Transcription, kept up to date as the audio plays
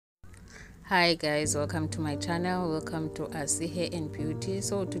Hi guys, welcome to my channel. Welcome to Asiphe Hair&Beauty.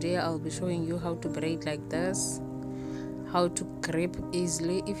 So today I'll be showing you how to braid like this, how to grip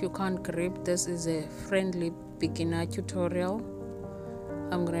easily. If you can't grip, this is a friendly beginner tutorial.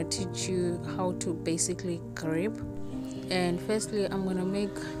 I'm gonna teach you how to basically grip. And firstly, I'm gonna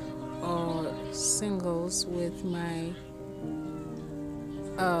make singles with my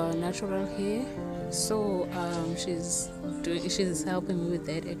natural hair. So she's helping me with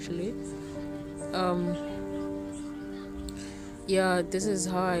that actually. Yeah, this is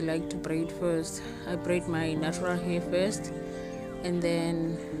how I like to braid first. I braid my natural hair first, and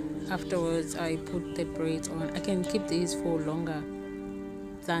then afterwards I put the braids on. I can keep these for longer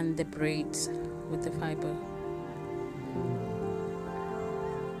than the braids with the fiber.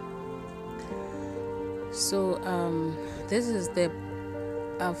 So this is the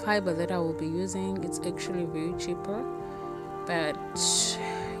fiber that I will be using. It's actually very cheaper, but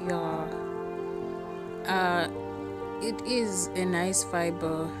yeah, it is a nice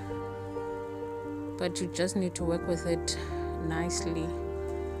fiber, but you just need to work with it nicely.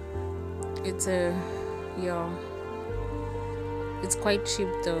 It's it's quite cheap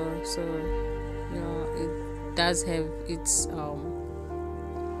though, so yeah, it does have its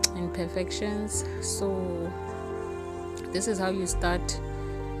imperfections. So this is how you start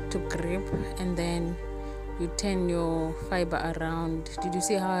to grip, and then you turn your fiber around. Did you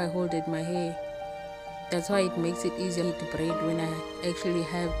see how I holded my hair? That's why it makes it easier to braid when I actually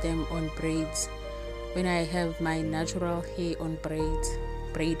have them on braids, when I have my natural hair on braids,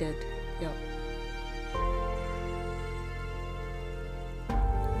 braided. Yeah.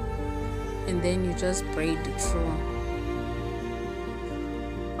 And then you just braid it through.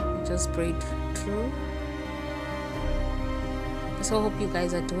 You just braid through. So I hope you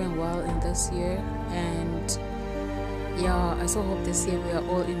guys are doing well in this year, and yeah, I so hope this year we are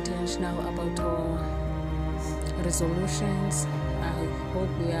all intentional about our resolutions. I hope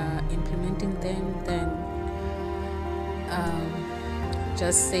we are implementing them than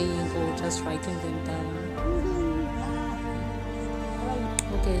just saying or just writing them down.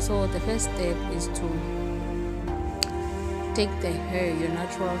 Okay, so the first step is to take the hair, your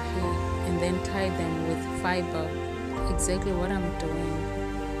natural hair, and then tie them with fiber. Exactly what I'm doing.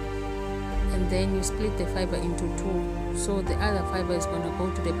 And then you split the fiber into two. So the other fiber is going to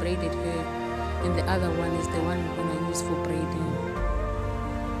go to the braided hair, and the other one is the one we're going to use for braiding.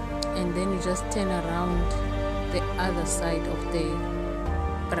 And then you just turn around the other side of the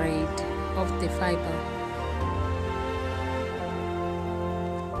braid, of the fiber.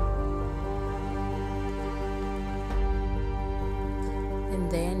 And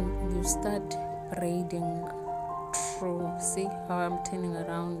then you start braiding through. See how I'm turning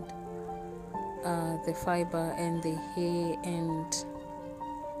around the fiber and the hair, and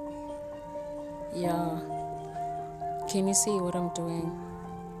yeah, can you see what I'm doing?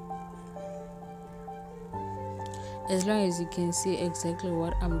 As long as you can see exactly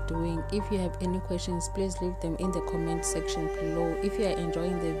what I'm doing. If you have any questions, please leave them in the comment section below. If you are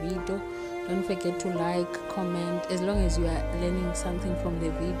enjoying the video, don't forget to like, comment. As long as you are learning something from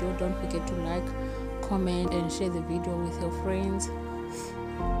the video, don't forget to like, comment, and share the video with your friends.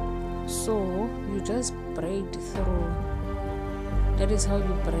 So you just braid through. That is how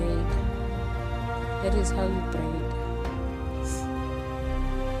you braid. That is how you braid.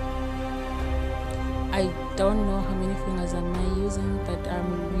 I don't know how many fingers am I using, but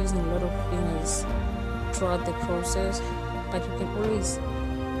I'm using a lot of fingers throughout the process. But you can always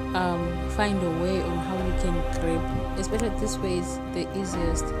find a way on how you can grip, especially this way is the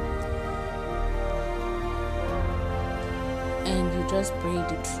easiest. And you just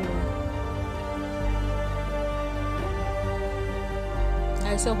braid it through.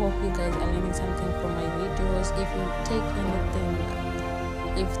 I so hope you guys are learning something from my videos. If you take anything,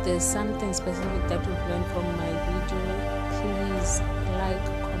 if there's something specific that you've learned from my video, please like,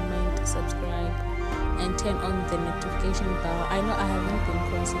 comment, subscribe, and turn on the notification bell. I know I haven't been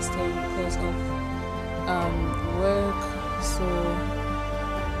consistent because of work, so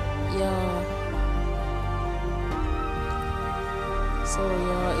yeah. So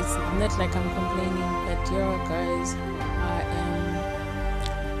yeah, it's not like I'm complaining, but yeah guys, I am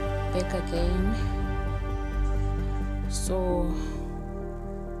back again. So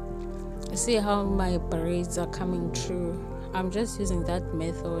see how my braids are coming through. I'm just using that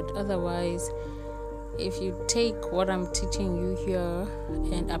method. Otherwise, if you take what I'm teaching you here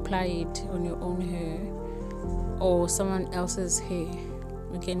and apply it on your own hair or someone else's hair,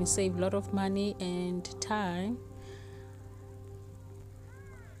 you can save a lot of money and time.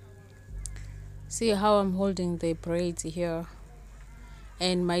 See how I'm holding the braids here,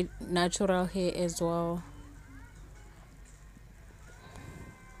 and my natural hair as well.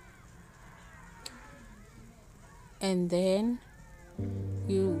 And then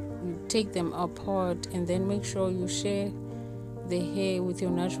you take them apart, and then make sure you share the hair with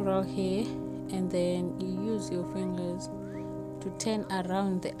your natural hair, and then you use your fingers to turn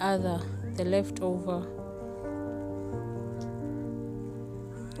around the leftover,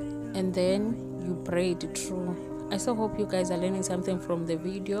 and then you braid it through. I so hope you guys are learning something from the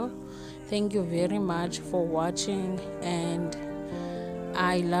video. Thank you very much for watching, and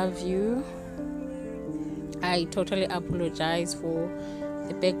I love you. I totally apologize for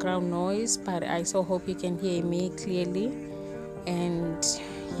the background noise, but I so hope you can hear me clearly. And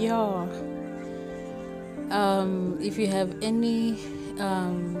yeah, if you have any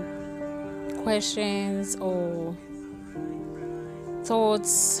questions or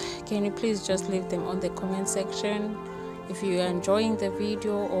thoughts, can you please just leave them on the comment section. If you are enjoying the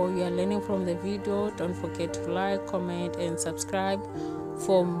video or you are learning from the video, don't forget to like, comment and subscribe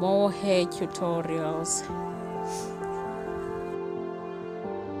for more hair tutorials.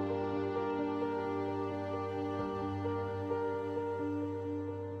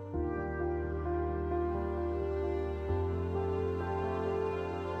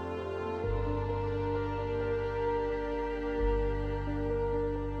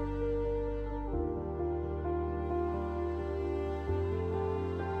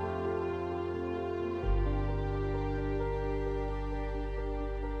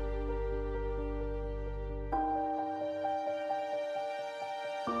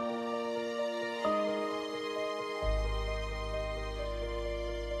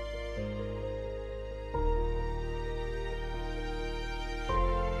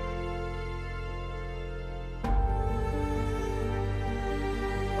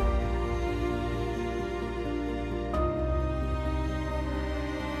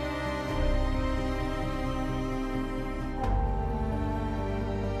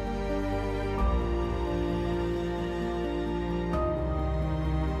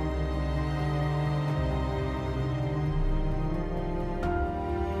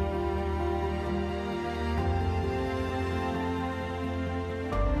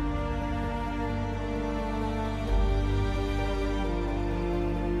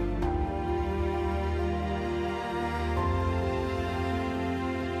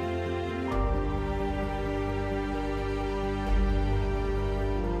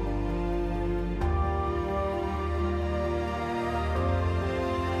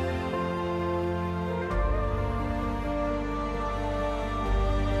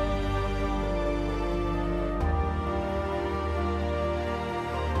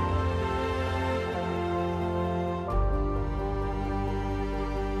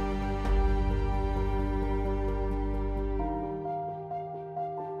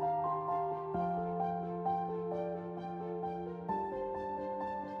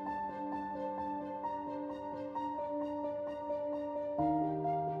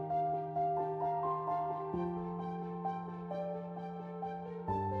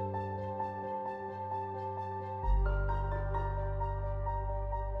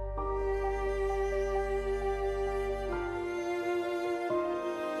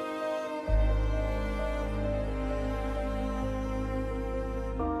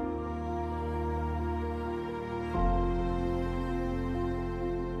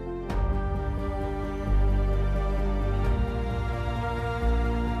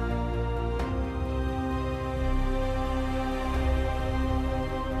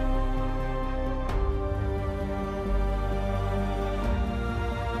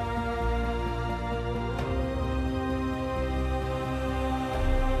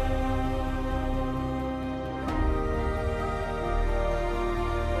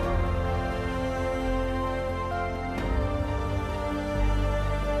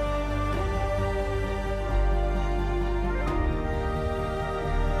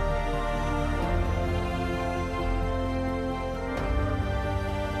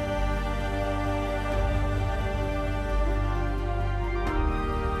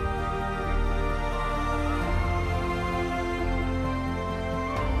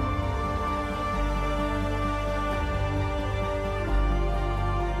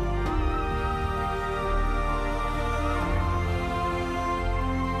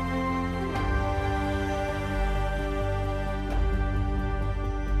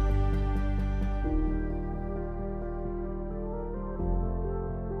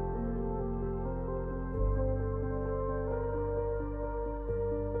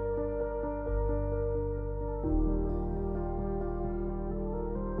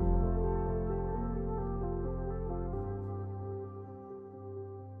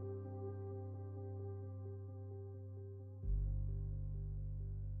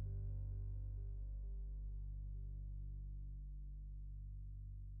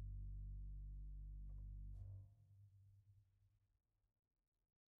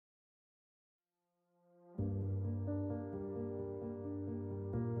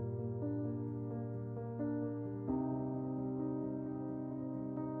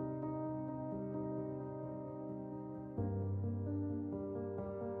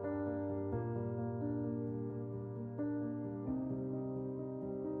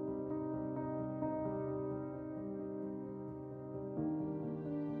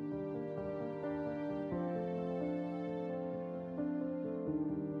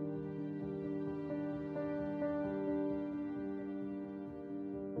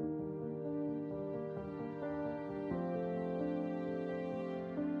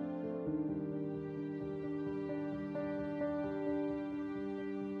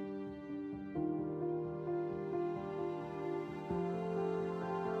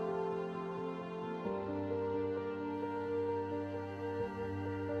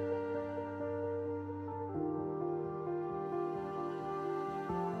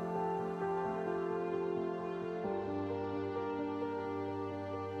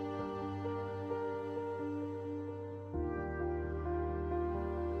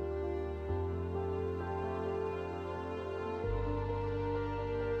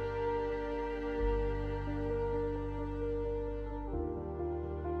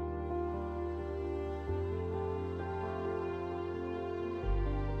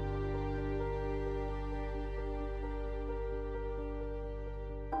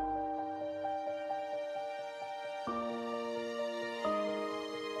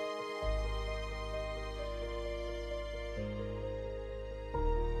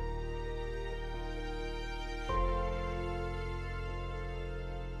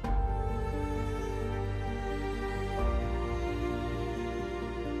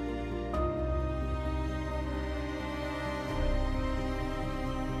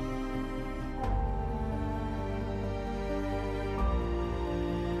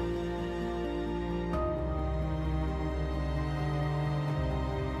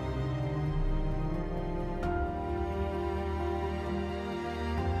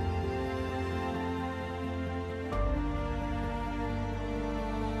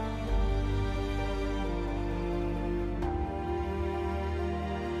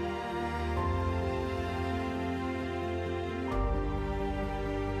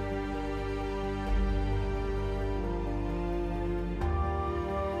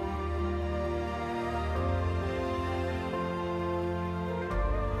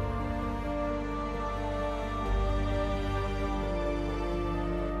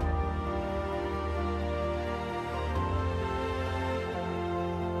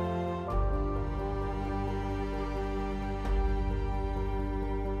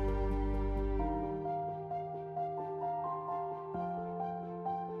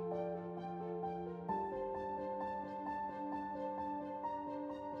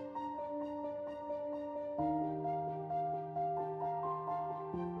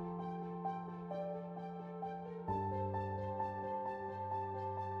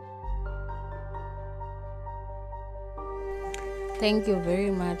 Thank you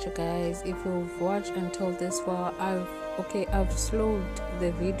very much, guys. If you've watched until this far, I've slowed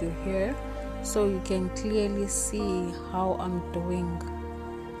the video here so you can clearly see how I'm doing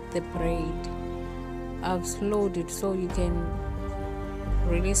the braid. I've slowed it so you can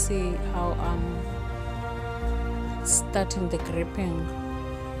really see how I'm starting the gripping.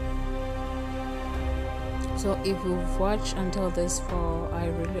 So if you've watched until this far, I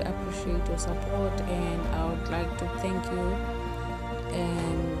really appreciate your support and I would like to thank you.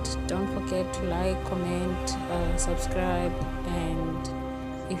 And don't forget to like, comment, subscribe, and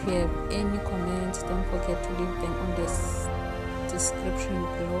if you have any comments, don't forget to leave them on this description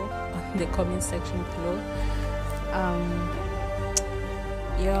below, on the comment section below.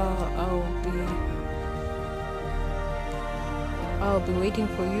 Yeah, I'll be waiting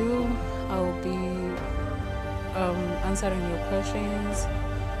for you. I'll be answering your questions.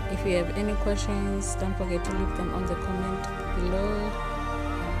 If you have any questions, don't forget to leave them on the comment below.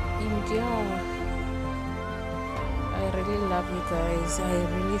 And yeah, I really love you guys. I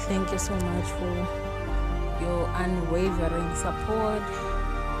really thank you so much for your unwavering support.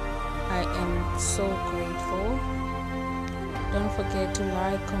 I am so grateful. Don't forget to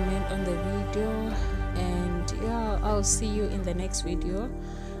like, comment on the video, and yeah, I'll see you in the next video.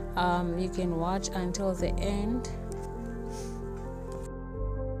 You can watch until the end.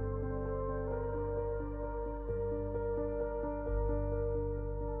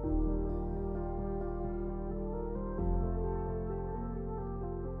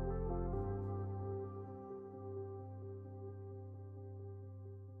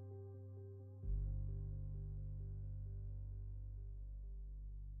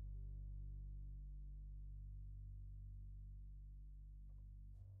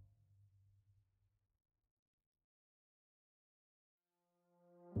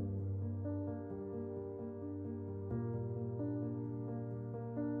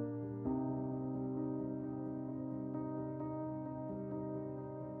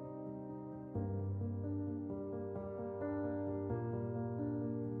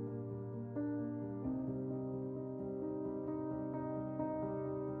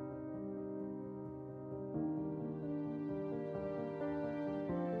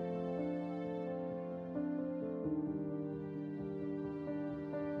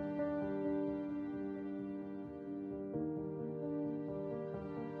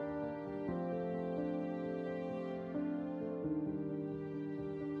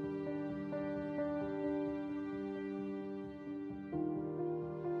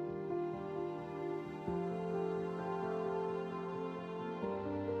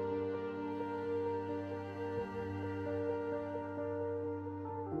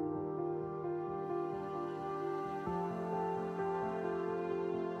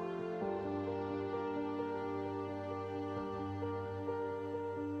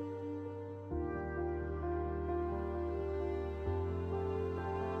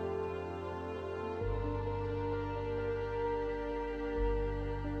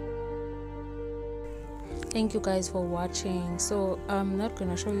 Thank you guys for watching. So I'm not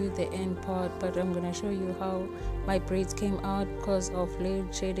gonna show you the end part, but I'm gonna show you how my braids came out because of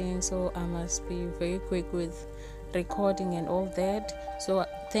load shedding, so I must be very quick with recording and all that. So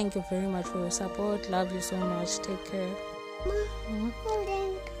thank you very much for your support. Love you so much. Take care.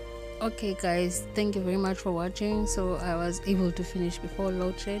 Okay guys, thank you very much for watching. So I was able to finish before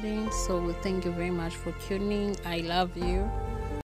load shedding, so thank you very much for tuning. I love you.